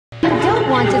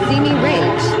want to see me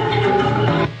rage?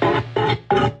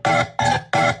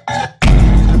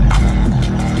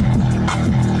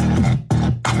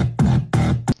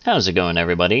 How's it going,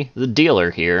 everybody? The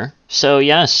dealer here. So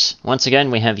yes, once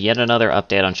again we have yet another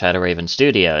update on Shadow Raven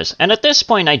Studios, and at this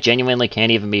point I genuinely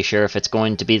can't even be sure if it's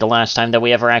going to be the last time that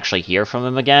we ever actually hear from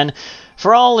him again.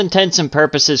 For all intents and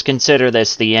purposes, consider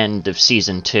this the end of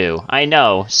Season 2. I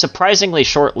know, surprisingly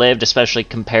short-lived, especially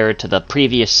compared to the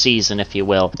previous season, if you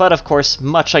will. But of course,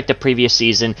 much like the previous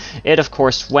season, it of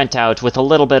course went out with a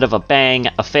little bit of a bang,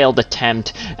 a failed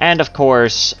attempt, and of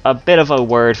course, a bit of a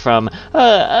word from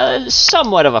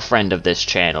somewhat of a friend of this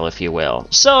channel, if you will.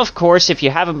 So of course, if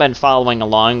you haven't been following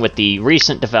along with the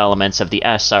recent developments of the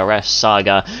SRS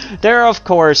saga, there of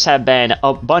course have been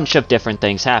a bunch of different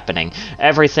things happening.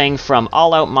 Everything from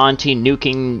All Out Monty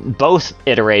nuking both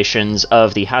iterations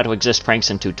of the How to Exist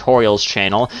Pranks and Tutorials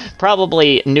channel,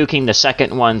 probably nuking the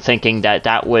second one thinking that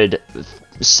that would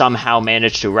somehow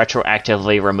manage to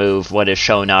retroactively remove what is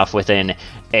shown off within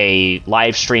a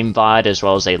live stream VOD as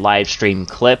well as a live stream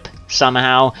clip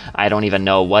somehow. I don't even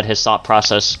know what his thought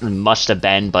process must have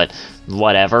been, but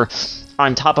whatever.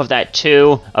 On top of that,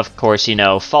 too, of course, you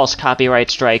know, false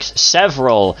copyright strikes,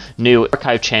 several new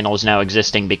archive channels now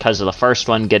existing because of the first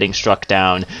one getting struck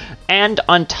down. And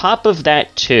on top of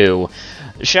that, too,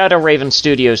 Shadow Raven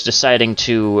Studios deciding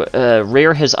to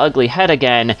rear his ugly head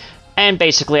again and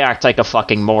basically act like a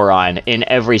fucking moron in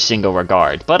every single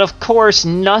regard. But of course,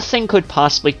 nothing could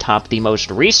possibly top the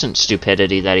most recent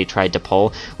stupidity that he tried to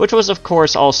pull, which was of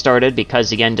course all started because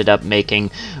he ended up making,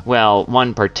 well,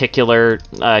 one particular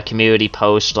community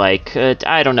post, like,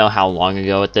 I don't know how long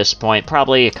ago at this point,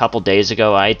 probably a couple days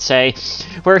ago, I'd say,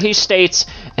 where he states,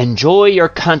 "Enjoy your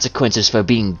consequences for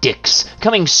being dicks.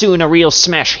 Coming soon, a real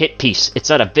smash hit piece. It's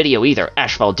not a video either.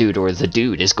 AshfallDude or the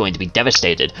Dude is going to be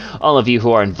devastated. All of you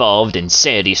who are involved in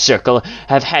Sanity Circle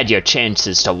have had your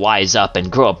chances to wise up and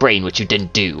grow a brain, which you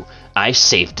didn't do. I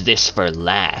saved this for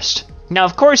last." Now,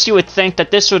 of course, you would think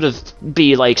that this would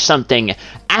be like something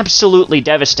absolutely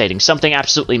devastating, something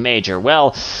absolutely major.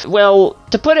 Well,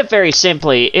 to put it very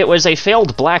simply, it was a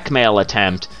failed blackmail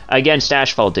attempt against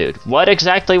AshfallDude. What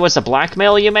exactly was the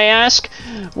blackmail, you may ask?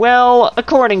 Well,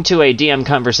 according to a DM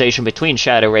conversation between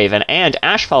Shadow Raven and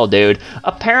AshfallDude,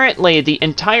 apparently the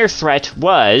entire threat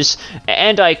was,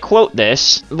 and I quote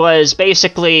this, was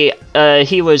basically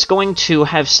he was going to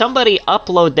have somebody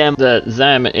upload them. The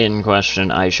them in question,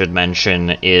 I should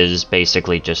mention, is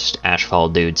basically just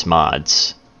AshfallDude's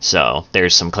mods. So,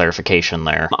 there's some clarification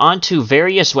there. Onto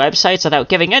various websites without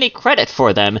giving any credit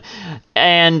for them,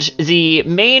 and the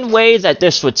main way that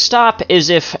this would stop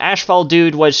is if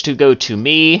AshfallDude was to go to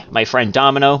me, my friend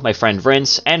Domino, my friend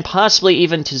Rince, and possibly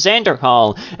even to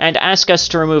Xanderhall, and ask us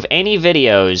to remove any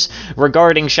videos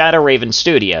regarding Shadow Raven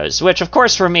Studios, which of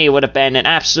course for me would have been an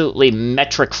absolutely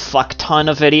metric fuck ton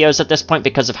of videos at this point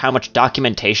because of how much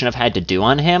documentation I've had to do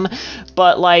on him,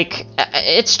 but like,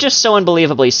 it's just so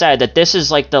unbelievably sad that this is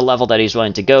like the level that he's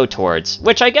willing to go towards,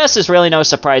 which I guess is really no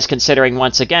surprise considering,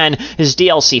 once again, his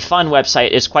DLC Fun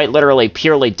website is quite literally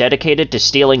purely dedicated to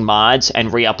stealing mods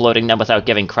and re-uploading them without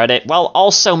giving credit, while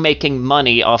also making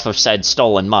money off of said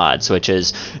stolen mods, which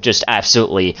is just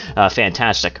absolutely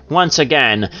fantastic. Once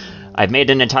again, I've made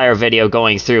an entire video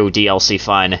going through DLC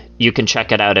Fun. You can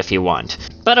check it out if you want.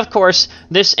 But of course,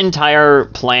 this entire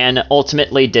plan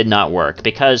ultimately did not work,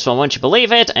 because, well, wouldn't you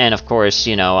believe it, and of course,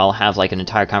 you know, I'll have like an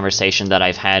entire conversation that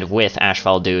I've had with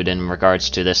AshfallDude in regards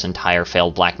to this entire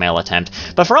failed blackmail attempt,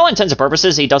 but for all intents and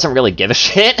purposes, he doesn't really give a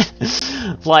shit.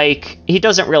 Like, he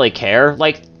doesn't really care.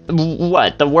 Like,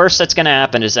 what? The worst that's gonna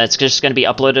happen is that it's just gonna be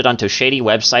uploaded onto shady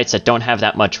websites that don't have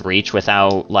that much reach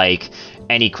without, like,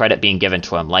 any credit being given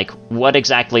to him. Like, what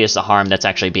exactly is the harm that's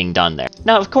actually being done there?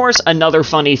 Now, of course, another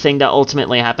funny thing that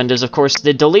ultimately happened is, of course,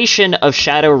 the deletion of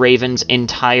Shadow Raven's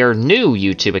entire new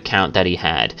YouTube account that he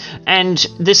had. And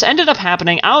this ended up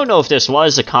happening, I don't know if this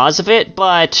was the cause of it,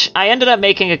 but I ended up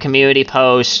making a community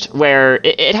post where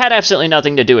it had absolutely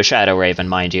nothing to do with Shadow Raven,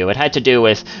 mind you. It had to do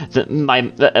with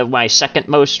my second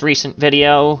most recent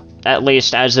video, at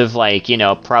least as of, like, you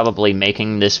know, probably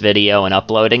making this video and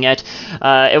uploading it.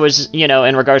 It was, you know,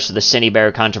 in regards to the Cinny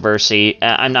Bear controversy.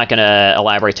 I'm not going to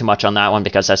elaborate too much on that one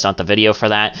because that's not the video for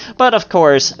that. But, of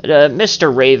course,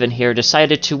 Mr. Raven here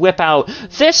decided to whip out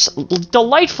this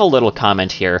delightful little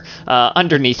comment here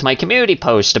underneath my community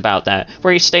post about that,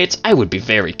 where he states, "I would be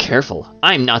very careful.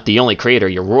 I'm not the only creator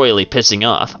you're royally pissing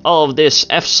off. All of this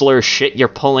F-slur shit you're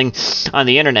pulling on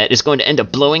the internet is going to end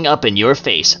up blowing up in your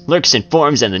face. Lurks in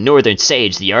forums and the Northern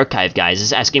Sage, the archive guys,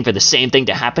 is asking for the same thing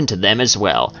to happen to them as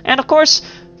well." And of course,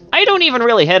 I don't even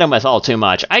really hit him with all too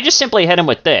much. I just simply hit him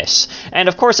with this. And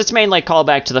of course, it's mainly a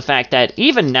callback to the fact that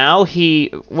even now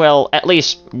he, well, at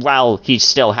least while he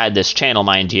still had this channel,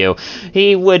 mind you,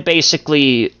 he would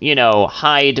basically, you know,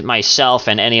 hide myself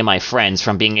and any of my friends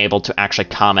from being able to actually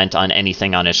comment on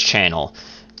anything on his channel,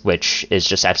 which is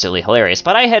just absolutely hilarious.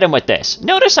 But I hit him with this.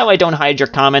 Notice how I don't hide your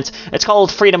comments? It's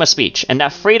called freedom of speech, and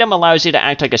that freedom allows you to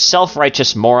act like a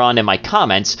self-righteous moron in my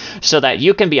comments so that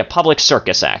you can be a public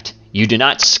circus act. You do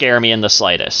not scare me in the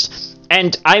slightest.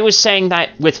 And I was saying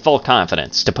that with full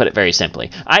confidence, to put it very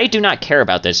simply. I do not care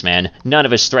about this man. None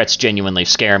of his threats genuinely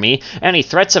scare me. Any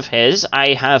threats of his,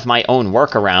 I have my own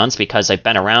workarounds because I've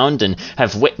been around and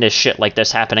have witnessed shit like this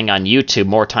happening on YouTube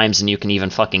more times than you can even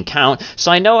fucking count,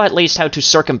 so I know at least how to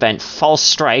circumvent false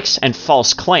strikes and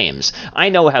false claims. I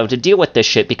know how to deal with this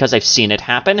shit because I've seen it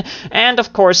happen, and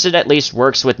of course it at least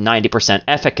works with 90%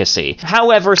 efficacy.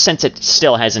 However, since it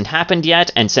still hasn't happened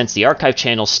yet, and since the archive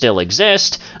channels still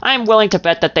exist, I'm willing to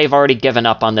bet that they've already given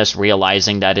up on this,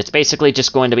 realizing that it's basically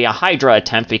just going to be a Hydra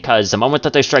attempt because the moment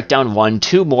that they strike down one,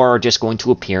 two more are just going to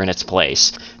appear in its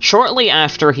place. Shortly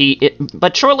after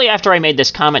I made this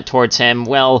comment towards him,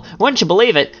 well, wouldn't you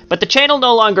believe it, but the channel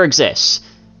no longer exists.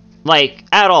 Like,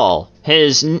 at all.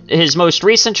 His most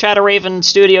recent Shadow Raven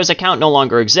Studios account no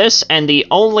longer exists, and the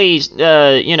only,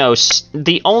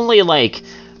 the only, like,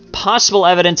 possible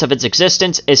evidence of its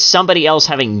existence is somebody else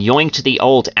having yoinked the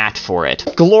old @ for it.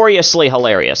 Gloriously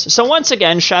hilarious. So once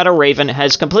again, Shadow Raven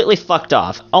has completely fucked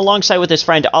off, alongside with his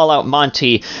friend All Out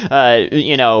Monty,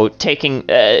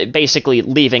 basically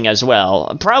leaving as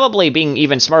well. Probably being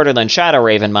even smarter than Shadow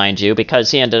Raven, mind you,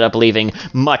 because he ended up leaving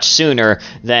much sooner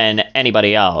than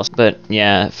anybody else. But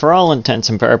yeah, for all intents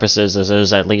and purposes, this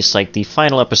is at least like the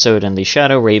final episode in the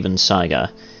Shadow Raven saga.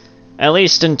 At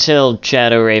least until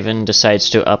Shadow Raven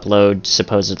decides to upload,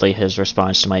 supposedly, his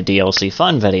response to my DLC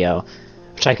Fun video.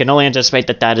 Which I can only anticipate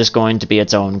that that is going to be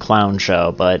its own clown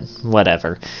show, but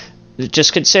whatever.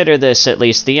 Just consider this at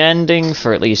least the ending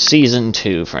for at least Season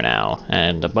 2 for now,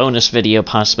 and a bonus video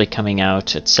possibly coming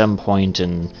out at some point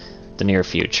in the near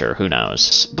future, who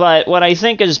knows. But what I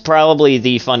think is probably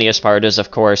the funniest part is, of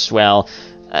course, well,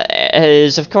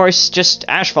 just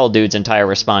AshfallDude's entire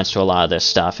response to a lot of this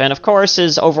stuff, and of course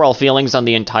his overall feelings on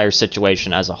the entire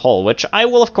situation as a whole, which I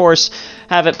will of course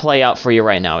have it play out for you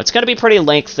right now. It's going to be pretty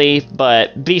lengthy,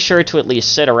 but be sure to at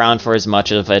least sit around for as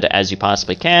much of it as you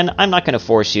possibly can. I'm not going to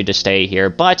force you to stay here,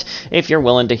 but if you're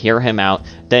willing to hear him out,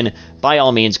 then by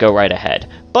all means go right ahead.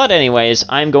 But anyways,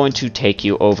 I'm going to take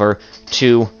you over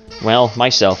to, well,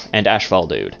 myself and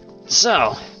AshfallDude.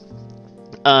 So,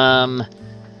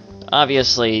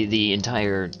 obviously, the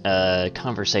entire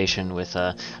conversation with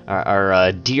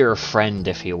our dear friend,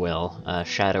 if you will,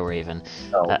 Shadow Raven.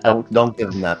 No, don't give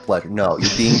him that pleasure. No,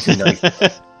 you're being too nice.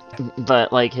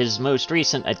 But, like, his most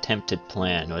recent attempted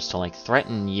plan was to, like,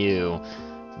 threaten you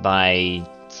by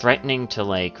threatening to,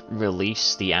 like,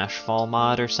 release the Ashfall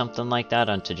mod or something like that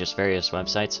onto just various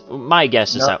websites. My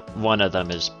guess is that one of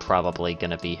them is probably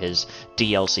going to be his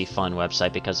DLC Fun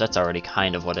website, because that's already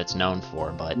kind of what it's known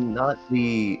for, but... Not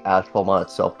the Ashfall mod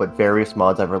itself, but various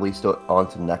mods I've released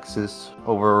onto Nexus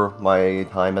over my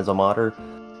time as a modder.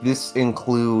 This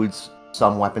includes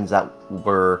some weapons that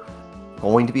were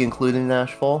going to be included in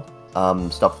Ashfall.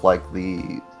 Stuff like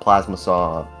the Plasma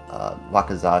Saw,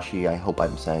 Wakazashi, I hope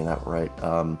I'm saying that right.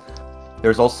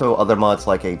 There's also other mods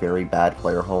like a very bad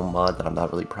player home mod that I'm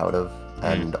not really proud of,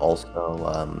 and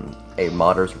also a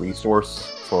modder's resource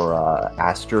for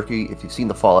ass jerky. If you've seen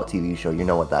the Fallout TV show, you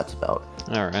know what that's about.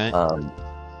 Alright.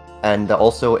 And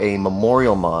also a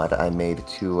memorial mod I made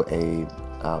to a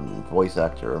voice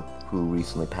actor who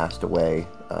recently passed away,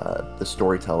 the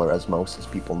storyteller, as most as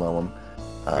people know him.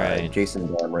 Right. Jason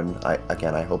Dameron.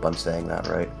 I hope I'm saying that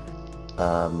right.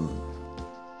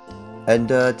 And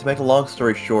to make a long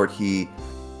story short, he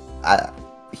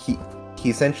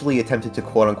essentially attempted to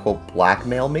quote-unquote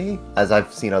blackmail me, as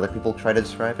I've seen other people try to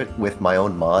describe it, with my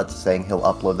own mods, saying he'll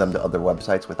upload them to other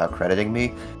websites without crediting me,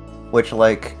 which,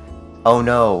 like, oh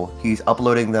no, he's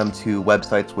uploading them to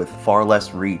websites with far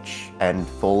less reach and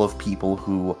full of people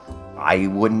who I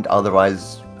wouldn't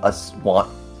otherwise want,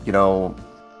 you know,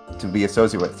 to be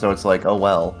associated with. So it's like, oh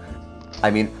well. I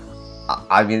mean,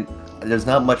 there's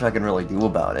not much I can really do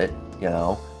about it, you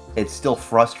know? It's still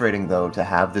frustrating, though, to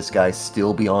have this guy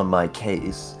still be on my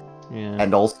case. Yeah.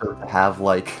 And also to have,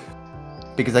 like...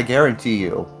 Because I guarantee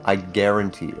you,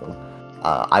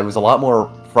 I was a lot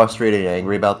more frustrated and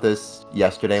angry about this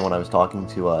yesterday when I was talking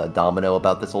to Domino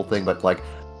about this whole thing, but, like,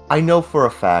 I know for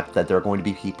a fact that there are going to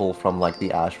be people from, like, the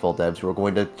Ashfall devs who are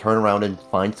going to turn around and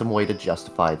find some way to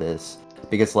justify this.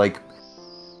 Because, like,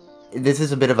 this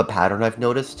is a bit of a pattern I've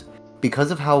noticed.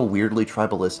 because of how weirdly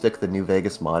tribalistic the New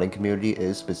Vegas modding community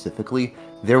is specifically,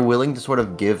 they're willing to sort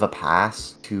of give a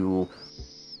pass to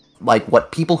like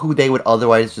what people who they would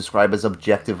otherwise describe as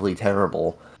objectively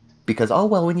terrible, because oh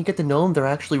well, when you get to know them, they're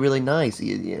actually really nice,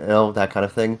 you know, that kind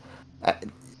of thing.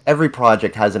 Every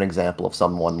project has an example of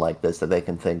someone like this that they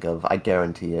can think of. I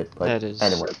guarantee it. But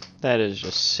anyway, that is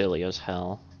just silly as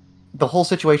hell. The whole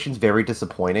situation's very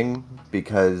disappointing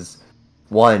because,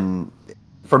 one,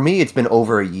 for me, it's been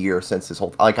over a year since this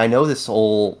whole I know this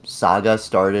whole saga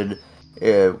started.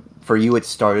 For you, it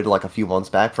started like a few months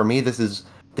back. For me, this is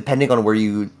depending on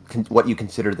what you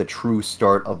consider the true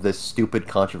start of this stupid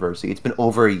controversy. It's been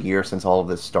over a year since all of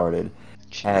this started,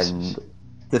 Jesus. And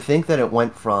to think that it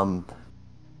went from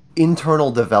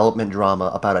internal development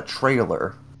drama about a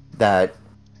trailer that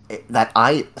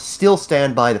I still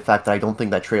stand by the fact that I don't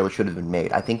think that trailer should have been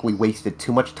made. I think we wasted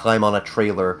too much time on a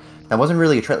trailer that wasn't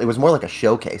really a trailer. It was more like a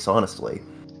showcase, honestly.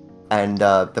 And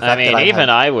the fact that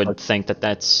I would think that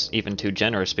that's even too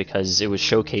generous because it was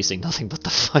showcasing nothing but the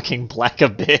fucking black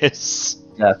abyss.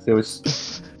 Yes, it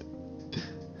was.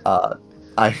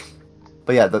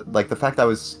 But yeah, the fact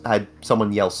that I had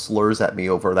someone yell slurs at me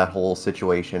over that whole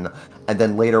situation, and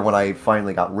then later when I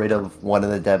finally got rid of one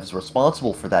of the devs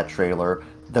responsible for that trailer,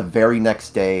 the very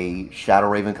next day, Shadow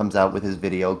Raven comes out with his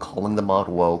video calling the mod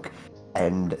woke,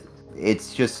 and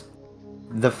it's just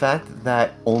the fact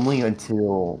that only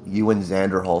until you and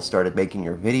Xanderhall started making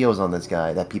your videos on this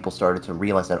guy that people started to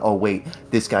realize that, oh wait,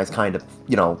 this guy's kind of,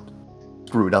 you know,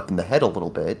 screwed up in the head a little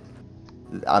bit.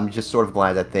 I'm just sort of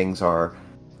glad that things are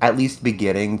at least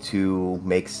beginning to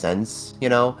make sense, you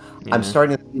know? Yeah. I'm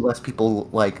starting to see less people,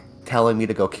 like, telling me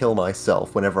to go kill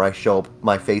myself whenever I show up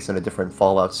my face in a different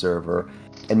Fallout server,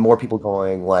 and more people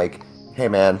going, like, hey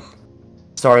man,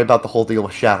 sorry about the whole deal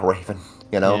with Shadow Raven,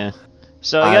 you know? Yeah.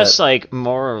 So I guess, like,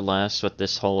 more or less with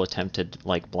this whole attempted,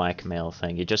 like, blackmail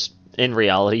thing, in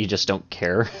reality, you just don't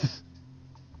care.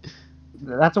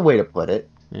 That's a way to put it.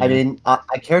 Yeah. I mean,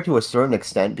 I care to a certain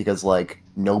extent because, like,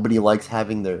 nobody likes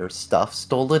having their stuff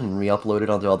stolen and re-uploaded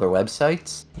onto other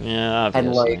websites. Yeah,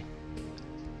 obviously.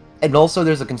 And also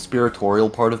there's a conspiratorial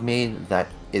part of me that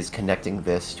is connecting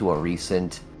this to a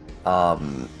recent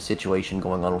situation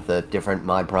going on with a different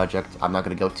mod project. I'm not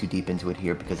going to go too deep into it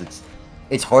here because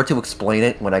it's hard to explain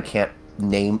it when I can't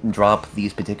name drop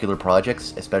these particular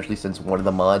projects, especially since one of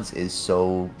the mods is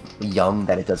so young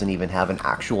that it doesn't even have an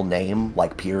actual name,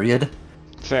 like, period.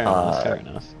 Fair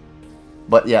enough.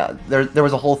 But yeah, there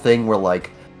was a whole thing where,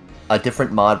 like, a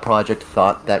different mod project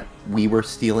thought that we were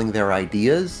stealing their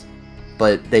ideas,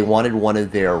 but they wanted one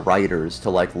of their writers to,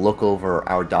 like, look over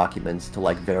our documents to,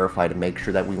 like, verify to make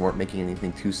sure that we weren't making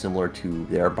anything too similar to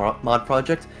their mod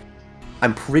project.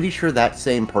 I'm pretty sure that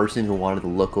same person who wanted to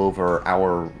look over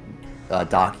our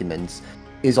documents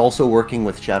is also working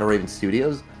with Shadow Raven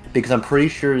Studios, because I'm pretty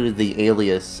sure the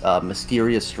alias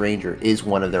Mysterious Stranger is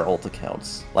one of their alt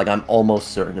accounts. Like, I'm almost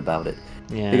certain about it.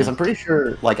 Yeah. Because I'm pretty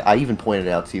sure, like, I even pointed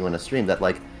out to you in a stream that,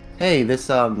 like, hey, this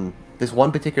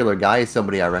one particular guy is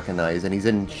somebody I recognize, and he's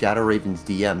in Shadow Raven's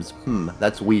DMs.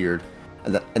 That's weird.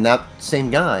 And that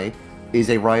same guy is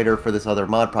a writer for this other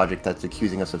mod project that's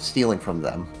accusing us of stealing from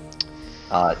them.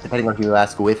 Depending on who you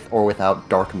ask, with or without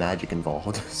dark magic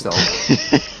involved. So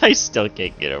I still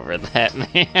can't get over that,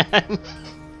 man.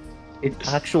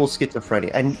 It's actual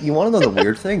schizophrenia. And you want to know the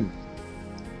weird thing?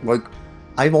 Like,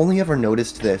 I've only ever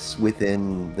noticed this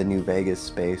within the New Vegas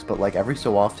space, but, like, every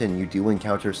so often you do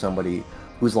encounter somebody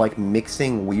who's, like,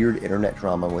 mixing weird internet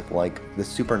drama with, like, the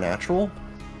supernatural.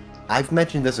 I've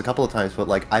mentioned this a couple of times, but,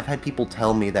 like, I've had people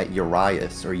tell me that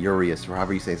Urias, or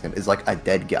however you say his name, is, like, a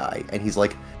dead guy, and he's,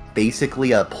 like,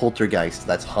 basically a poltergeist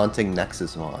that's haunting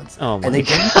Nexus mods. Oh my and they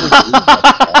God.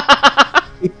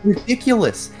 It's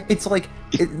ridiculous. It's like,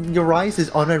 Urias is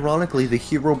unironically the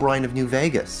Herobrine of New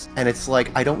Vegas, and it's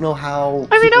like, I don't know how...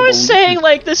 I mean, I was saying,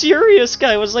 like, this Urias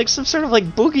guy was like some sort of, like,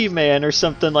 boogeyman or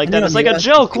something like that. It's like a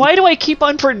joke. Why do I keep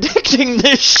on predicting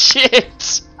this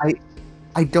shit?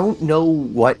 I don't know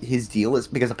what his deal is,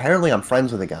 because apparently I'm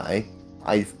friends with a guy.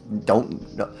 I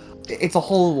don't know. It's a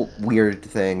whole weird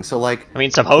thing. So, like, I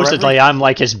mean, supposedly I'm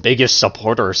like his biggest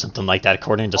supporter or something like that,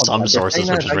 according to some sources,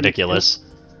 which is ridiculous.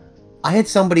 I had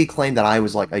somebody claim that I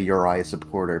was like a Uriah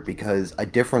supporter because a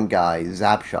different guy,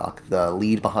 Zapshock, the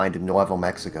lead behind Nuevo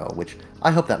Mexico, which I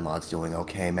hope that mod's doing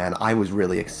okay, man. I was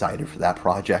really excited for that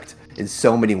project in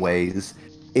so many ways.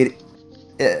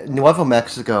 Nuevo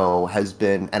Mexico has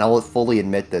been, and I'll fully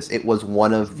admit this, it was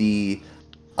one of the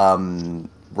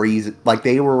reasons, like,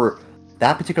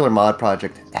 that particular mod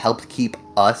project helped keep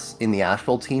us in the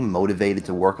Ashfall team motivated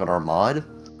to work on our mod,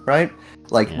 right?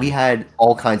 Like, we Yeah. had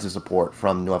all kinds of support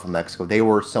from Nuevo Mexico. They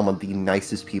were some of the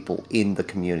nicest people in the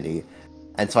community.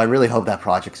 And so I really hope that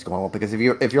project's going well, because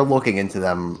if you're looking into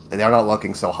them, they're not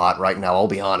looking so hot right now, I'll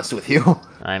be honest with you.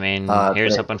 I mean,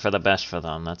 here's But hoping for the best for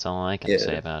them. That's all I can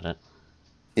say yeah, about it.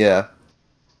 yeah.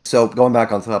 So going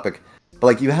back on topic, but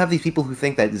like you have these people who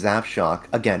think that Zapshock,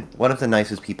 again, one of the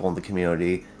nicest people in the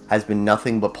community, has been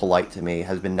nothing but polite to me,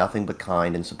 has been nothing but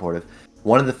kind and supportive.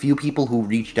 One of the few people who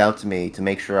reached out to me to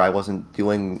make sure I wasn't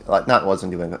doing, not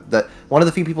wasn't doing, that one of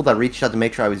the few people that reached out to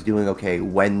make sure I was doing okay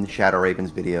when Shadow Raven's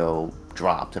video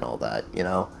dropped and all that, you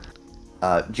know?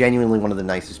 Genuinely one of the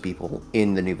nicest people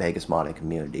in the New Vegas modding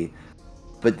community.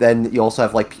 But then you also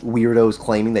have, like, weirdos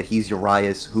claiming that he's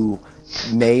Urias, who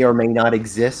may or may not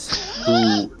exist,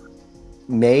 who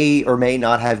may or may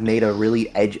not have made a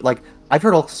really edgy... Like, I've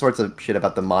heard all sorts of shit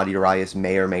about the mod Urias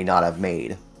may or may not have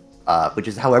made, which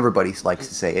is how everybody likes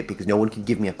to say it, because no one can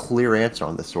give me a clear answer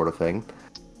on this sort of thing.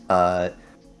 But,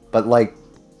 like,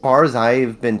 as far as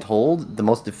I've been told, the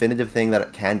most definitive thing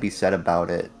that can be said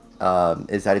about it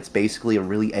is that it's basically a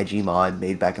really edgy mod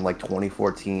made back in, like,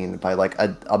 2014 by, like,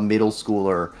 a middle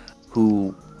schooler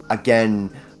who,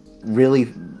 again,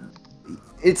 really...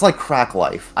 It's like Crack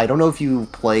Life. I don't know if you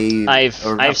play... I've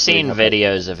seen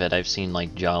videos of it. I've seen,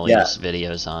 like, Jolly's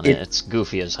videos on it. It's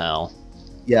goofy as hell.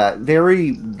 Yeah,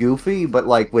 very goofy, but,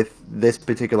 like, with this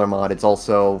particular mod, it's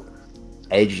also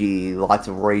edgy, lots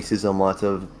of racism, lots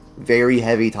of very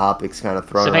heavy topics kind of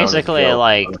thrown around. So basically,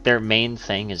 like, their main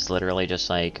thing is literally just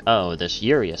like, oh, this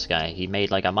Urias guy, he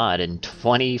made, like, a mod in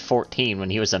 2014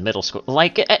 when he was in middle school.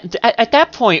 Like, at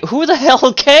that point, who the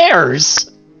hell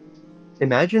cares?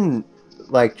 Imagine,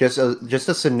 like, just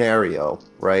a scenario,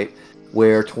 right,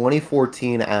 where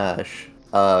 2014 Ash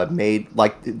made,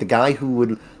 like, the guy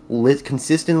who would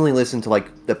consistently listen to,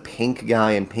 like, the Pink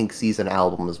guy and Pink Season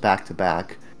albums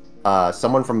back-to-back,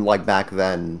 someone from, like, back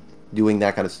then doing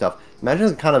that kind of stuff. Imagine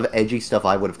the kind of edgy stuff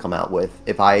I would have come out with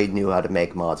if I knew how to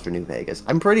make mods for New Vegas.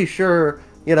 I'm pretty sure,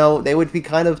 you know, they would be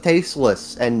kind of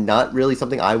tasteless and not really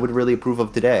something I would really approve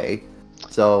of today.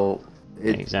 So...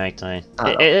 Exactly.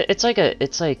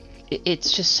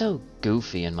 It's just so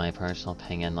goofy in my personal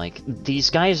opinion. Like, these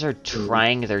guys are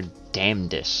trying their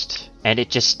damnedest, and it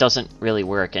just doesn't really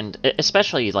work. And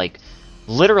especially, like,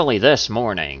 literally this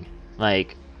morning,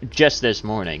 like, just this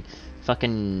morning,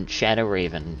 fucking Shadow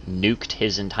Raven nuked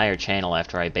his entire channel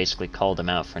after I basically called him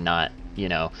out for not, you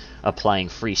know, applying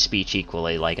free speech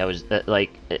equally. Like, I was,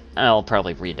 I'll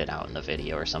probably read it out in the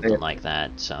video or something like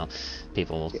that, so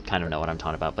people kind of know what I'm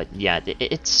talking about. But yeah,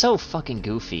 it's so fucking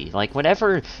goofy. Like,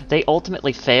 whenever they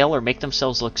ultimately fail or make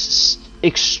themselves look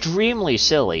extremely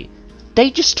silly, they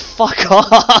just fuck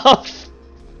off!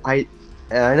 I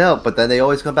know, but then they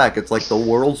always come back. It's like the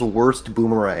world's worst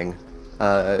boomerang.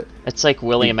 It's like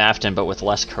William Afton, but with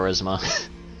less charisma.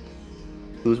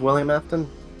 Who's William Afton?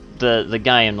 The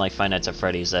guy in, like, Five Nights at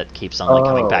Freddy's that keeps on, like,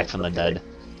 coming back from the dead.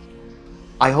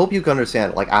 I hope you can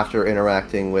understand, like, after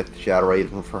interacting with Shadow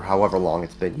Raven for however long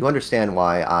it's been, you understand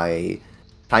why I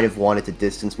kind of wanted to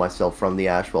distance myself from the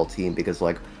Ashfall team, because,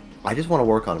 like, I just want to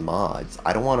work on mods.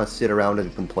 I don't want to sit around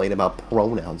and complain about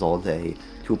pronouns all day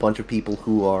to a bunch of people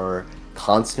who are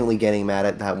constantly getting mad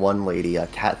at that one lady,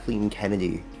 Kathleen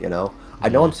Kennedy, you know? I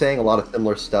know I'm saying a lot of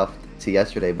similar stuff to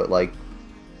yesterday, but, like,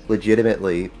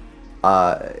 legitimately,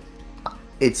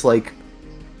 it's like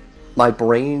my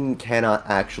brain cannot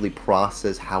actually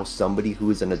process how somebody who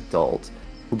is an adult,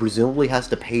 who presumably has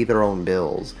to pay their own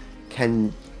bills,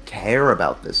 can care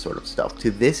about this sort of stuff to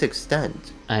this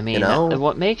extent. I mean, you know?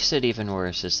 What makes it even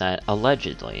worse is that,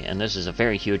 allegedly, and this is a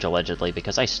very huge allegedly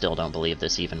because I still don't believe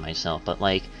this even myself, but,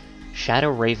 like,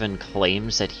 Shadow Raven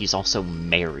claims that he's also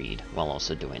married while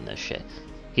also doing this shit.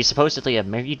 He's supposedly a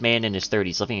married man in his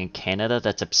 30s living in Canada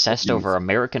that's obsessed over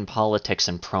American politics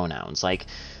and pronouns. Like,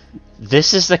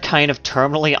 this is the kind of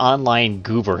terminally online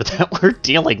goober that we're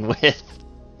dealing with.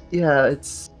 Yeah,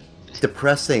 it's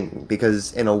depressing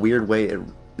because in a weird way,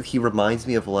 he reminds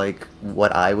me of, like,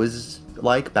 what I was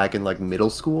like back in, like, middle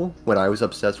school when I was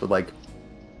obsessed with, like,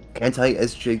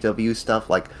 anti-SJW stuff,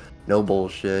 like, no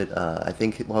bullshit. I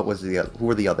think, who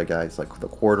were the other guys? Like, the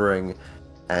Quartering,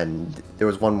 and there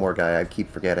was one more guy I keep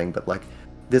forgetting, but, like,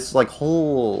 this, like,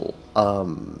 whole,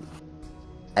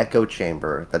 echo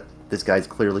chamber that this guy's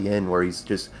clearly in, where he's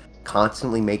just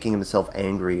constantly making himself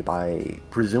angry by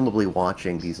presumably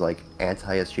watching these, like,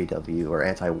 anti-SJW or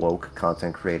anti-woke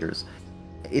content creators.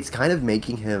 It's kind of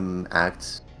making him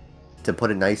act, to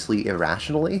put it nicely,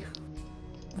 irrationally.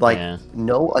 Like,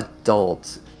 no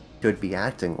adult should be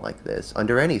acting like this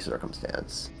under any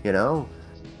circumstance, you know?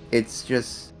 It's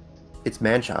just, it's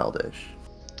man-childish.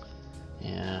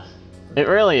 Yeah. It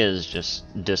really is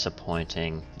just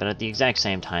disappointing, but at the exact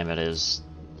same time it is...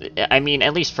 I mean,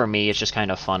 at least for me, it's just kind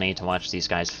of funny to watch these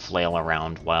guys flail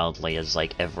around wildly as,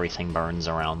 like, everything burns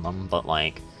around them, but,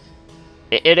 like...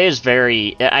 It is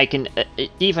very... I can...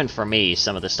 Even for me,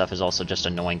 some of this stuff is also just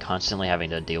annoying, constantly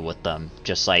having to deal with them.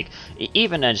 Just, like,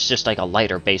 even as just, like, a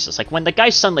lighter basis. Like, when the guy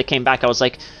suddenly came back, I was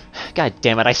like, God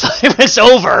damn it, I thought it was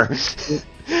over!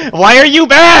 Why are you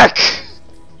back?!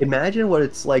 Imagine what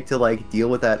it's like to, like, deal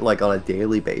with that, like, on a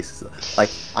daily basis. Like,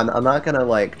 I'm not gonna,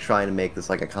 like, try and make this,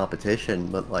 like, a competition,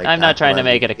 but, like... I'm not trying to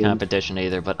make it a competition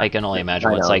either, but I can only imagine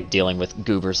what it's like dealing with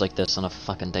goobers like this on a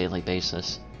fucking daily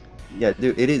basis. Yeah,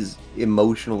 dude, it is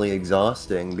emotionally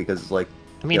exhausting, because, like...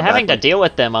 I mean, having to deal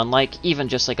with them on, like, even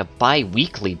just, like, a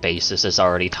bi-weekly basis is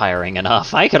already tiring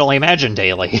enough. I can only imagine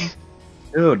daily.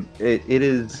 Dude, it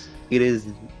is,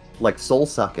 like,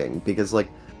 soul-sucking, because, like,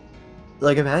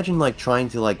 imagine, like, trying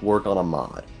to, like, work on a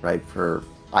mod, right, for...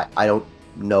 I don't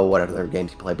know what other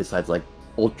games you play besides, like,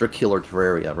 Ultra Killer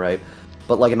Terraria, right?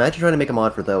 But, like, imagine trying to make a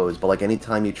mod for those, but, like,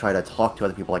 anytime you try to talk to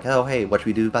other people, like, oh, hey, what should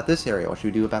we do about this area? What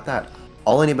should we do about that?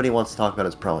 All anybody wants to talk about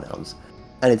is pronouns.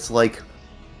 And it's, like...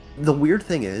 The weird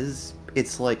thing is,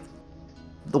 it's, like...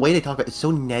 The way they talk about it is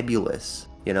so nebulous,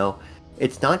 you know?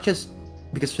 It's not just...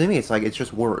 Because for me, it's, like, it's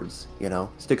just words, you know?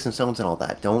 Sticks and stones and all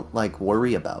that. Don't, like,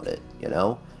 worry about it, you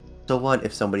know? So what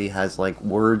if somebody has, like,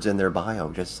 words in their bio?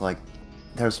 Just, like,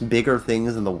 there's bigger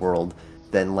things in the world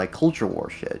than, like, culture war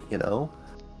shit, you know?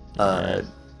 There's,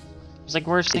 like,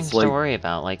 worse things to worry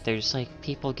about. Like, there's, like,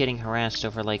 people getting harassed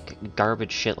over, like,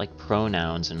 garbage shit like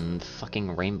pronouns and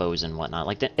fucking rainbows and whatnot.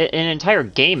 Like, an entire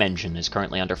game engine is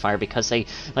currently under fire because they,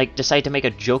 like, decided to make a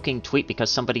joking tweet because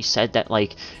somebody said that,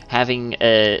 like, having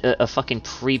a fucking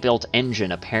pre-built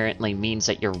engine apparently means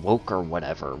that you're woke or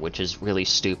whatever, which is really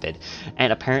stupid.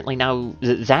 And apparently now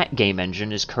that game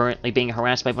engine is currently being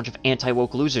harassed by a bunch of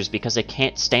anti-woke losers because they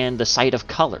can't stand the sight of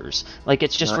colors. Like,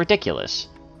 it's just ridiculous.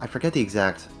 I forget the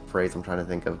exact phrase I'm trying to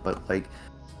think of, but, like,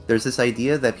 there's this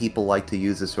idea that people like to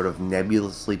use this sort of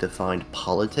nebulously defined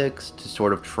politics to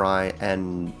sort of try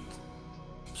and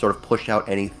sort of push out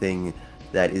anything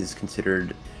that is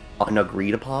considered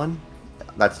unagreed upon.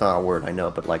 That's not a word, I know,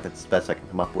 but, like, that's the best I can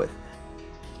come up with.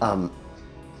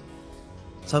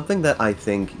 Something that I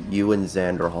think you and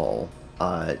Xanderhall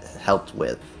helped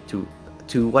with,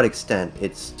 to what extent,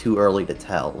 it's too early to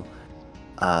tell.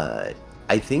 I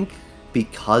think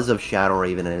because of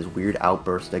Shadowraven and his weird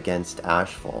outburst against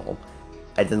Ashfall,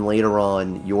 and then later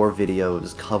on, your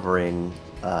videos covering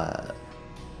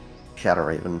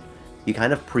Shadowraven, you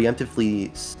kind of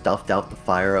preemptively stuffed out the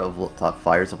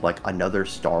fires of, like, another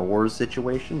Star Wars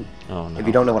situation. Oh, no. If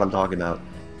you don't know what I'm talking about,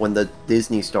 when the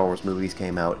Disney Star Wars movies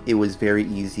came out, it was very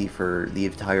easy for the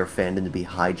entire fandom to be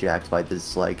hijacked by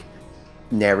this, like,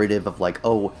 narrative of, like,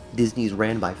 oh, Disney's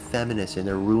ran by feminists and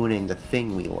they're ruining the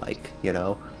thing we like, you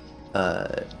know?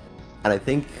 And I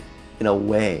think, in a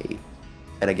way,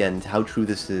 and again, how true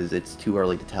this is, it's too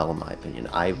early to tell in my opinion.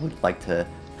 I would like to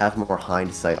have more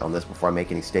hindsight on this before I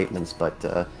make any statements,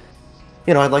 but,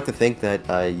 you know, I'd like to think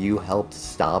that you helped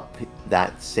stop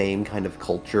that same kind of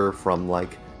culture from,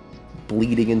 like,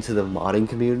 bleeding into the modding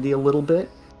community a little bit.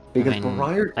 Because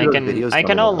prior to your videos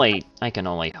I can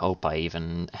only hope I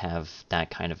even have that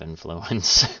kind of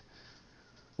influence.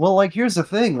 Well, like, here's the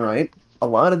thing, right? A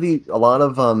lot of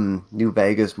New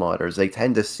Vegas modders, they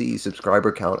tend to see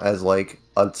subscriber count as, like,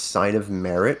 a sign of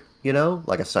merit, you know?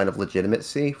 Like a sign of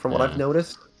legitimacy, from what I've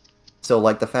noticed. So,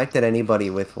 like, the fact that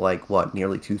anybody with, like, what,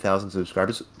 nearly 2,000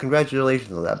 subscribers,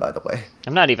 congratulations on that, by the way.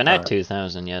 I'm not even at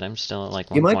 2,000 yet, I'm still at, like,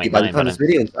 1.9. You might be by the time this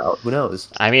video's out, who knows?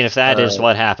 I mean, if that is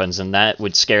what happens, then that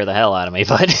would scare the hell out of me,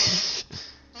 but...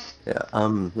 Yeah,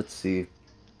 let's see.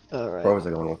 Alright. Where was I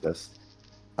going with this?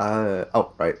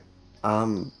 Oh, right.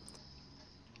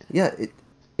 Yeah,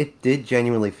 it did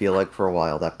genuinely feel like for a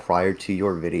while that prior to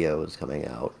your videos coming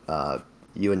out,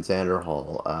 you and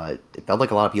Xanderhall, it felt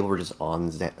like a lot of people were just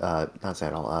on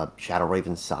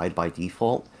Shadowraven's side by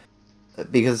default,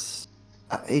 because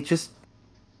it just,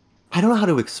 I don't know how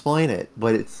to explain it,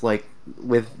 but it's like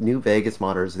with New Vegas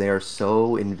modders, they are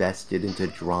so invested into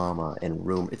drama and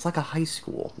rumor. It's like a high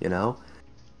school, you know?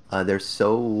 They're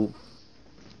so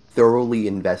thoroughly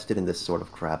invested in this sort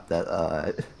of crap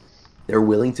that they're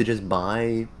willing to just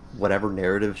buy whatever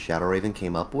narrative Shadowraven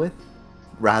came up with,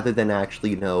 rather than actually,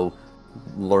 you know,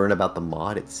 learn about the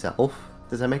mod itself.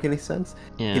 Does that make any sense?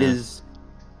 Yeah. It is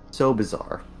so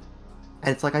bizarre.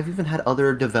 And it's like, I've even had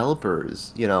other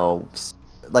developers, you know,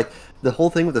 like, the whole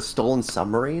thing with the stolen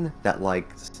submarine that,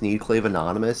 like, Sneedclave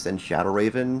Anonymous and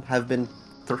Shadowraven have been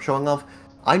showing off.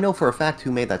 I know for a fact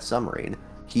who made that submarine.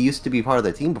 He used to be part of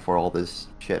the team before all this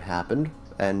shit happened,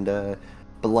 and,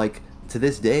 but, like, to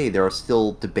this day, there are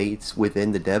still debates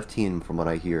within the dev team, from what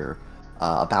I hear,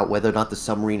 about whether or not the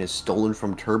submarine is stolen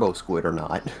from Turbo Squid or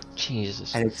not.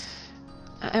 Jesus. And it's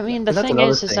I mean, the and that's thing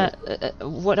another is thing. that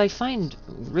what I find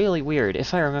really weird,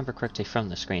 if I remember correctly from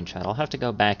the screenshot, I'll have to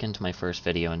go back into my first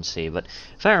video and see, but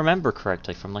if I remember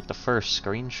correctly from, like, the first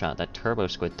screenshot, that Turbo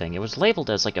Squid thing, it was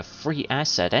labeled as, like, a free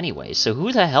asset anyway, so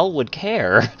who the hell would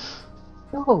care?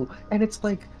 No, and it's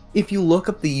like, if you look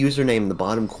up the username in the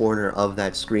bottom corner of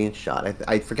that screenshot,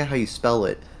 I forget how you spell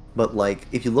it, but like,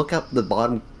 if you look up the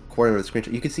bottom corner of the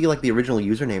screenshot, you can see like the original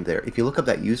username there. If you look up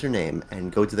that username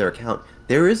and go to their account,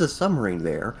 there is a submarine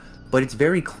there, but it's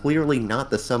very clearly not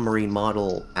the submarine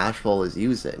model Ashfall is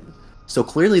using. So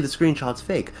clearly the screenshot's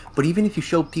fake, but even if you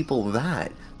show people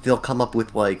that, they'll come up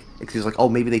with like excuses like, oh,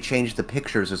 maybe they changed the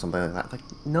pictures or something like that.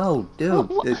 Like, no, dude.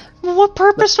 What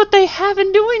purpose would they have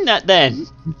in doing that then?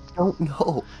 I don't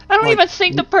know. I don't Like, even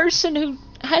think the person who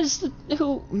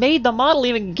made the model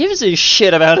even gives a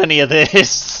shit about any of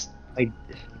this.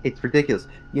 It's ridiculous.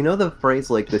 You know the phrase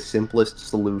like the simplest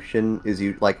solution is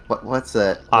you like what's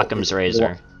that? Occam's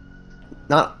razor.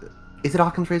 Not is it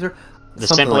Occam's razor? The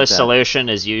Something simplest like that. solution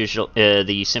is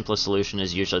the simplest solution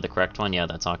is usually the correct one. Yeah,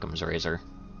 that's Occam's razor.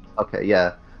 Okay,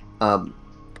 yeah.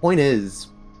 Point is,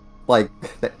 like,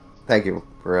 thank you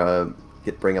for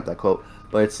bring up that quote.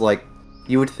 But it's like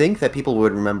you would think that people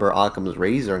would remember Occam's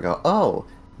razor and go, "Oh,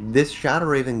 this Shadow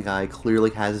Raven guy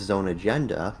clearly has his own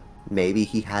agenda. Maybe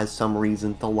he has some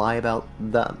reason to lie about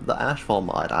the Ashfall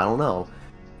mod. I don't know."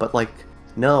 But like,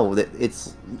 no, that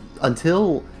it's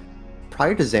until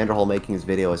prior to Xanderhall making his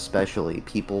video, especially,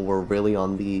 people were really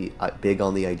on the big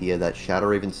on the idea that Shadow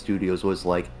Raven Studios was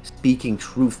like speaking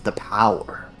truth to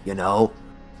power, you know,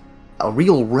 a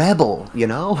real rebel, you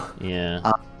know. Yeah.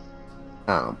 I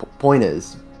don't know. Point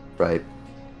is, right?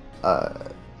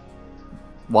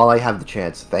 While I have the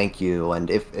chance, thank you, and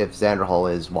if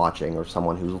Xanderhall is watching or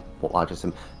someone who watches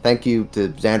him, thank you to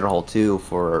Xanderhall too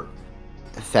for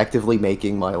effectively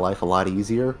making my life a lot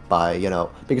easier by, you know,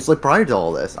 because like prior to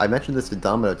all this, I mentioned this to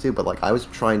Domino too, but like I was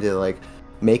trying to like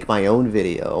make my own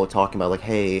video talking about like,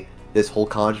 hey, this whole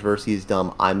controversy is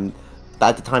dumb.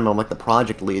 At the time I'm like the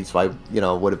project lead, so I, you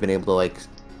know, would have been able to like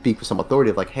speak with some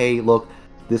authority of like, hey, look,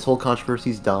 this whole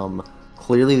controversy is dumb.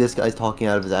 Clearly this guy's talking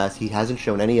out of his ass. He hasn't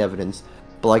shown any evidence.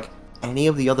 But like any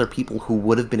of the other people who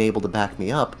would have been able to back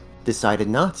me up decided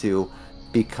not to,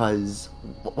 because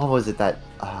what was it that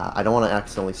I don't want to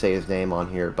accidentally say his name on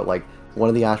here, but like one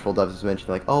of the Ashfall devs mentioned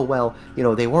like, oh well, you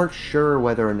know, they weren't sure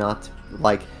whether or not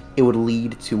like it would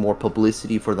lead to more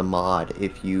publicity for the mod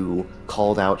if you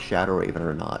called out Shadow Raven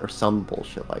or not, or some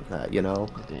bullshit like that, you know?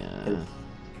 Yeah.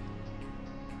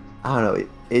 I don't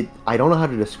know, I don't know how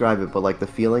to describe it, but like the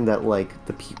feeling that like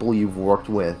the people you've worked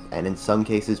with, and in some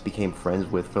cases became friends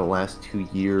with for the last 2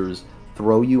 years,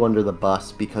 throw you under the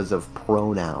bus because of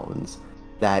pronouns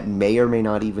that may or may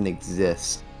not even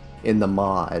exist in the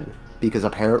mod, because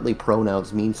apparently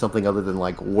pronouns mean something other than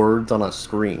like words on a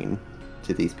screen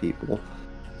to these people.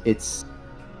 It's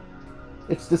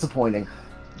disappointing.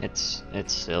 It's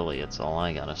silly, it's all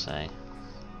I gotta say.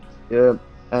 Yeah,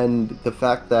 and the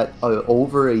fact that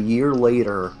over a year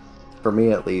later, for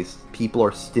me at least, people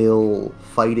are still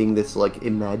fighting this like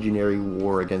imaginary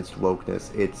war against wokeness.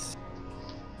 It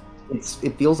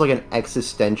feels like an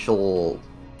existential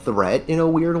threat in a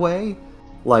weird way.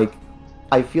 Like,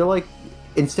 I feel like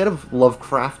instead of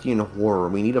Lovecraftian horror,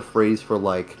 we need a phrase for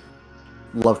like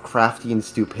Lovecraftian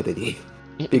stupidity.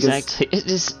 Because, Exactly.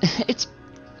 It's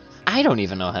I don't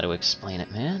even know how to explain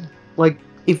it, man. like,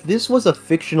 if this was a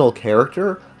fictional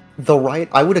character,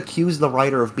 I would accuse the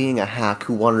writer of being a hack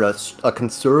who wanted a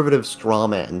conservative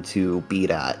strawman to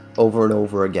beat at over and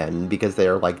over again because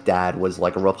their like dad was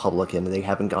like a Republican and they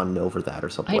haven't gotten over that or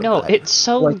something. I like know, that. it's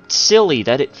so Like, silly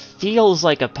that it feels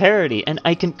like a parody, and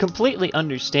I can completely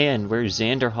understand where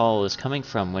Xanderhall is coming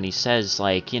from when he says,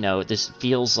 like, you know, this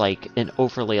feels like an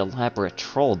overly elaborate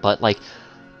troll, but, like,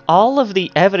 all of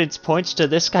the evidence points to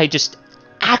this guy just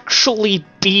actually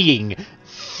being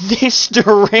this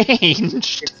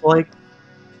deranged. it's like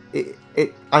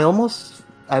I almost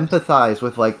empathize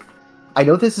with like, I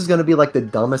know this is going to be like the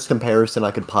dumbest comparison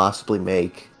I could possibly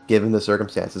make given the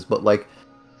circumstances, but like,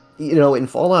 you know, in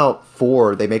Fallout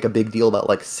 4 they make a big deal about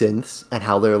like synths and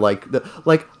how they're like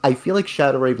I feel like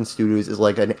Shadow Raven Studios is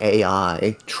like an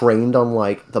AI trained on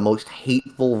like the most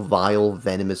hateful, vile,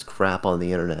 venomous crap on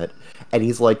the internet, and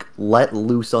he's like let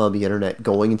loose on the internet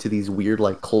going into these weird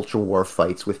like culture war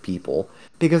fights with people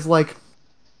because like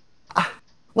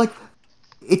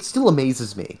it still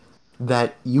amazes me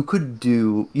that you could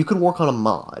work on a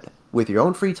mod with your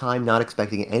own free time, not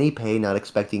expecting any pay, not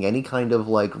expecting any kind of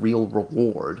like real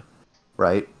reward,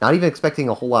 right? Not even expecting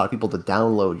a whole lot of people to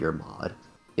download your mod.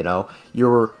 You know,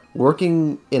 you're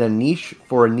working in a niche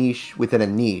for a niche within a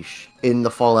niche in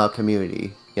the Fallout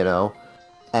community, you know?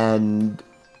 And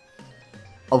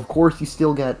of course you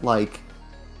still get like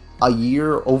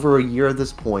over a year at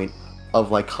this point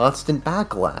of like constant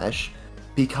backlash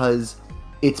because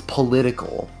it's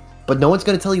political. But no one's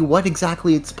going to tell you what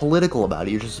exactly it's political about.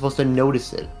 You're just supposed to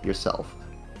notice it yourself.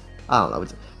 I don't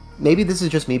know. Maybe this is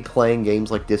just me playing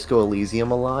games like Disco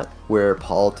Elysium a lot, where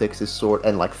politics is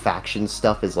and like faction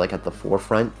stuff is like at the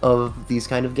forefront of these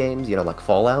kind of games, you know, like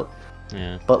Fallout.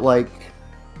 Yeah. But like,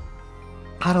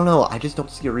 I don't know, I just don't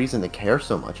see a reason to care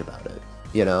so much about it,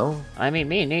 you know? I mean,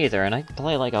 me neither, and I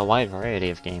play like a wide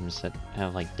variety of games that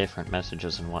have like different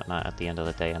messages and whatnot at the end of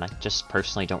the day, and I just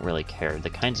personally don't really care. The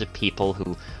kinds of people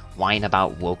who whine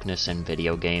about wokeness in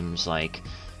video games, like,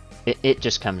 it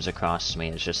just comes across to me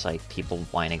as just like people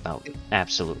whining about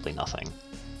absolutely nothing.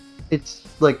 It's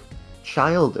like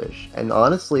childish, and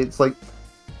honestly, it's like,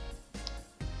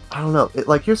 I don't know.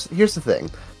 Here's the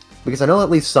thing, because I know at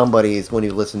least somebody is going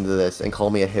to listen to this and call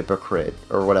me a hypocrite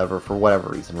or whatever for whatever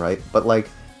reason, right? But like,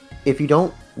 if you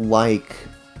don't like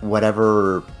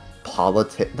whatever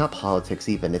not politics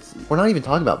even, we're not even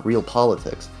talking about real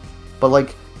politics, but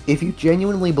like, if you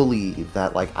genuinely believe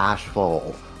that like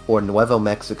Ashfall or Nuevo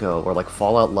Mexico or like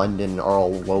Fallout London are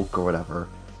all woke or whatever,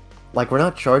 like, we're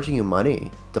not charging you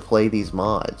money to play these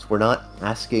mods. We're not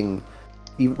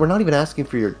even asking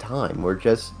for your time. We're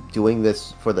just doing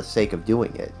this for the sake of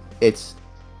doing it. It's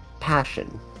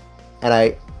passion. And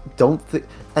I don't think,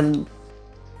 and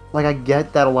like, I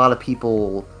get that a lot of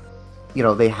people, you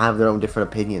know, they have their own different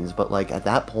opinions, but like, at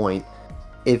that point,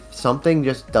 if something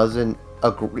just doesn't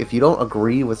agree, if you don't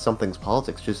agree with something's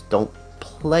politics, just don't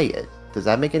play it. Does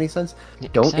that make any sense? Yeah,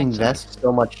 don't exactly. invest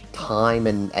so much time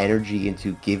and energy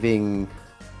into giving,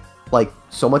 like,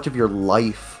 so much of your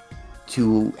life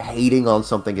to hating on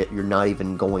something that you're not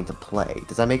even going to play.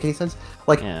 Does that make any sense?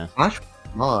 Like, Yeah. Ash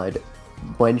Mod,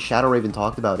 when Shadow Raven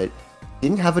talked about it,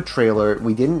 didn't have a trailer.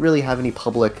 We didn't really have any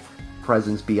public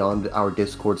presence beyond our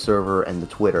Discord server and the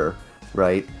Twitter,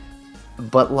 right?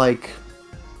 But, like,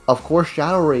 of course,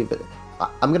 Shadow Raven...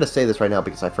 I'm going to say this right now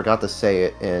because I forgot to say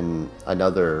it in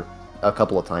a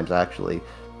couple of times, actually.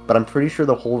 But I'm pretty sure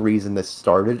the whole reason this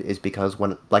started is because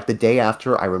when, like, the day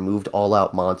after I removed All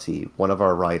Out Monty, one of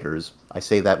our writers, I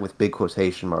say that with big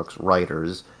quotation marks,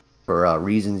 writers, for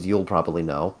reasons you'll probably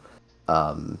know.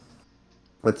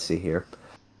 Let's see here.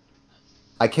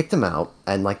 I kicked him out,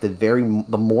 and like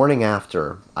the morning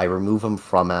after I removed him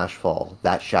from Ashfall,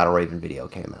 that Shadow Raven video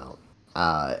came out.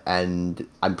 And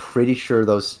I'm pretty sure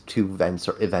those two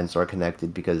events are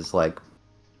connected because, like,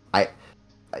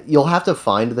 you'll have to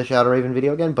find the Shadow Raven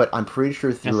video again, but I'm pretty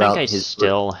sure throughout I think I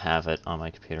still have it on my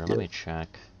computer. Let me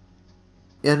check.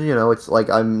 And, you know, it's like,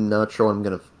 I'm not sure when I'm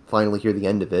gonna finally hear the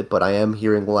end of it, but I am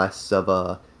hearing less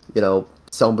of, you know,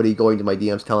 somebody going to my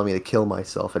DMs telling me to kill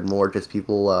myself, and more just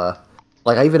people,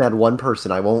 like, I even had one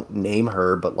person, I won't name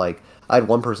her, but, like, I had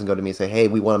one person go to me and say, hey,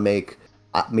 we want to make...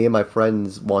 me and my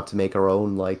friends want to make our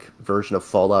own, like, version of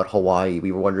Fallout Hawaii.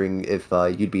 We were wondering if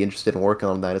you'd be interested in working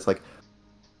on that. It's like,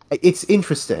 it's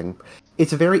interesting.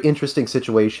 It's a very interesting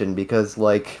situation because,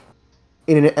 like,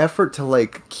 in an effort to,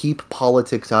 like, keep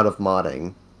politics out of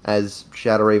modding, as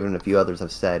Shadow Raven and a few others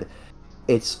have said,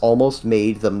 it's almost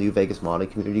made the New Vegas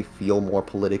modding community feel more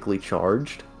politically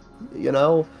charged, you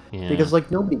know? Yeah. Because,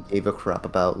 like, nobody gave a crap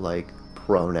about, like,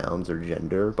 pronouns or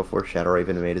gender before Shadow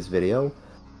Raven made his video.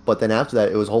 But then after that,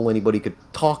 it was all anybody could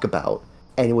talk about,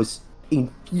 and it was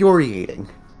infuriating.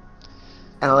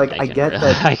 And like, I get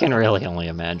that. I can really only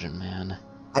imagine, man.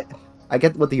 I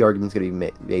get what the argument's going to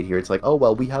be made here. It's like, oh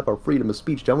well, we have our freedom of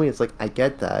speech, don't we? It's like, I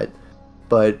get that,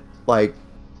 but like,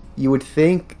 you would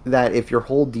think that if your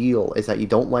whole deal is that you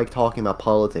don't like talking about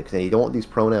politics and you don't want these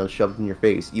pronouns shoved in your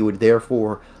face, you would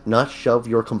therefore not shove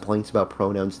your complaints about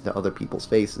pronouns into other people's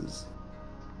faces.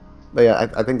 But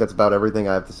yeah, I think that's about everything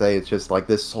I have to say. It's just like,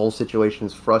 this whole situation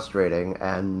is frustrating,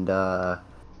 and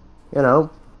you know.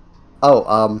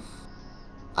 Oh,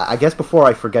 I guess before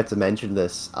I forget to mention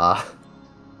this,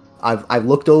 I've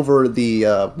looked over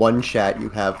the one chat you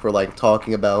have for like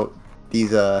talking about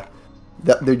these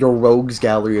your rogues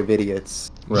gallery of idiots,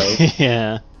 right?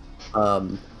 Yeah.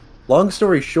 Long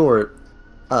story short,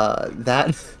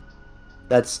 that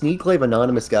Sneedglaive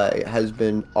Anonymous guy has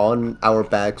been on our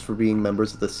backs for being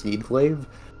members of the Sneedglaive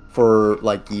for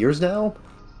like years now.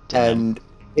 Damn. And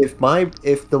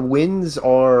if the winds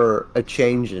are a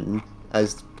changin',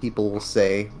 as people will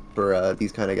say for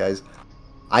these kind of guys,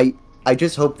 I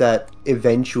just hope that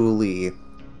eventually,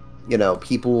 you know,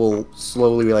 people will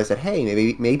slowly realize that,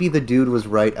 hey, maybe the dude was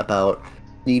right about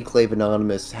Sneedclave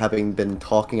Anonymous having been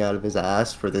talking out of his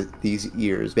ass for these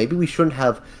years. Maybe we shouldn't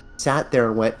have sat there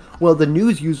and went, well, the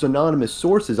news used anonymous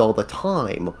sources all the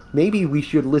time. Maybe we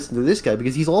should listen to this guy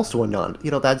because he's also anonymous.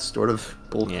 You know, that's sort of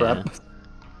bullcrap.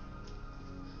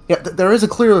 Yeah, there's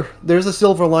a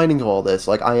silver lining to all this.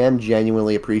 Like, I am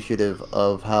genuinely appreciative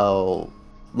of how,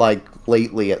 like,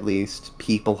 lately at least,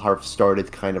 people have started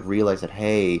to kind of realize that,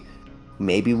 hey,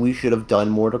 maybe we should have done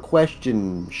more to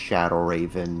question Shadow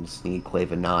Raven,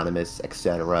 Sneedclave Anonymous,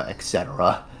 etc.,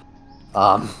 etc.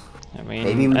 I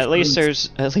mean, at least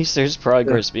there's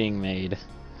progress being made.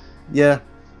 Yeah.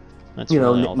 That's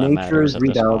really all that nature is matters at this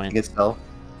rebalancing point. itself.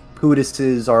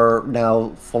 Pootises are now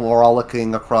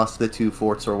frolicking across the two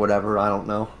forts or whatever. I don't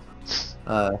know.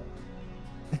 Oh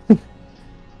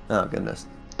goodness.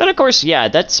 But of course, yeah,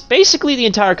 that's basically the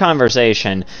entire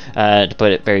conversation, to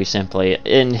put it very simply,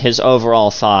 in his overall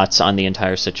thoughts on the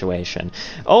entire situation.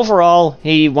 Overall,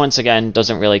 he, once again,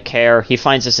 doesn't really care. He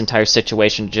finds this entire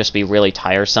situation to just be really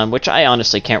tiresome, which I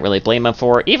honestly can't really blame him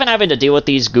for. Even having to deal with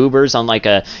these goobers on, like,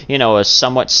 a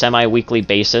somewhat semi-weekly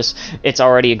basis, it's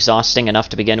already exhausting enough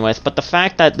to begin with. But the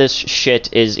fact that this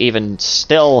shit is even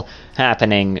still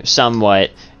happening somewhat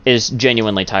is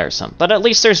genuinely tiresome. But at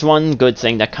least there's one good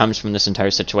thing that comes from this entire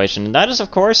situation, and that is,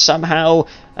 of course, somehow,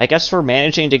 I guess we're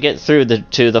managing to get through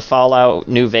to the Fallout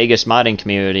New Vegas modding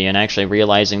community and actually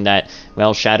realizing that,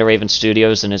 well, Shadow Raven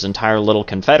Studios and his entire little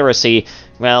confederacy,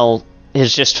 well,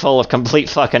 is just full of complete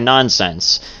fucking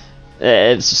nonsense.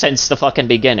 Since the fucking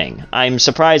beginning. I'm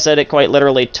surprised that it quite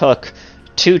literally took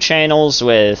 2 channels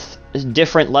with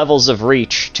different levels of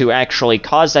reach to actually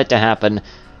cause that to happen,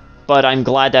 but I'm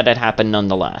glad that it happened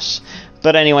nonetheless.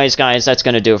 But anyways, guys, that's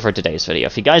going to do it for today's video.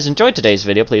 If you guys enjoyed today's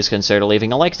video, please consider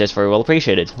leaving a like. That's very well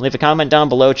appreciated. Leave a comment down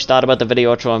below what you thought about the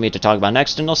video, what you want me to talk about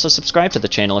next, and also subscribe to the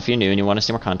channel if you're new and you want to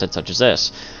see more content such as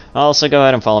this. Also, go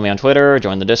ahead and follow me on Twitter,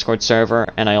 join the Discord server,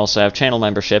 and I also have channel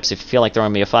memberships if you feel like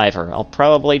throwing me a $5. I'll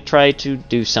probably try to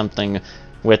do something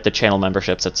with the channel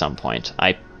memberships at some point.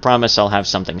 I promise I'll have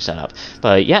something set up.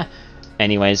 But yeah,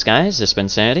 anyways, guys, this has been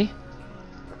Sanity,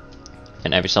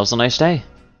 and have yourselves a nice day.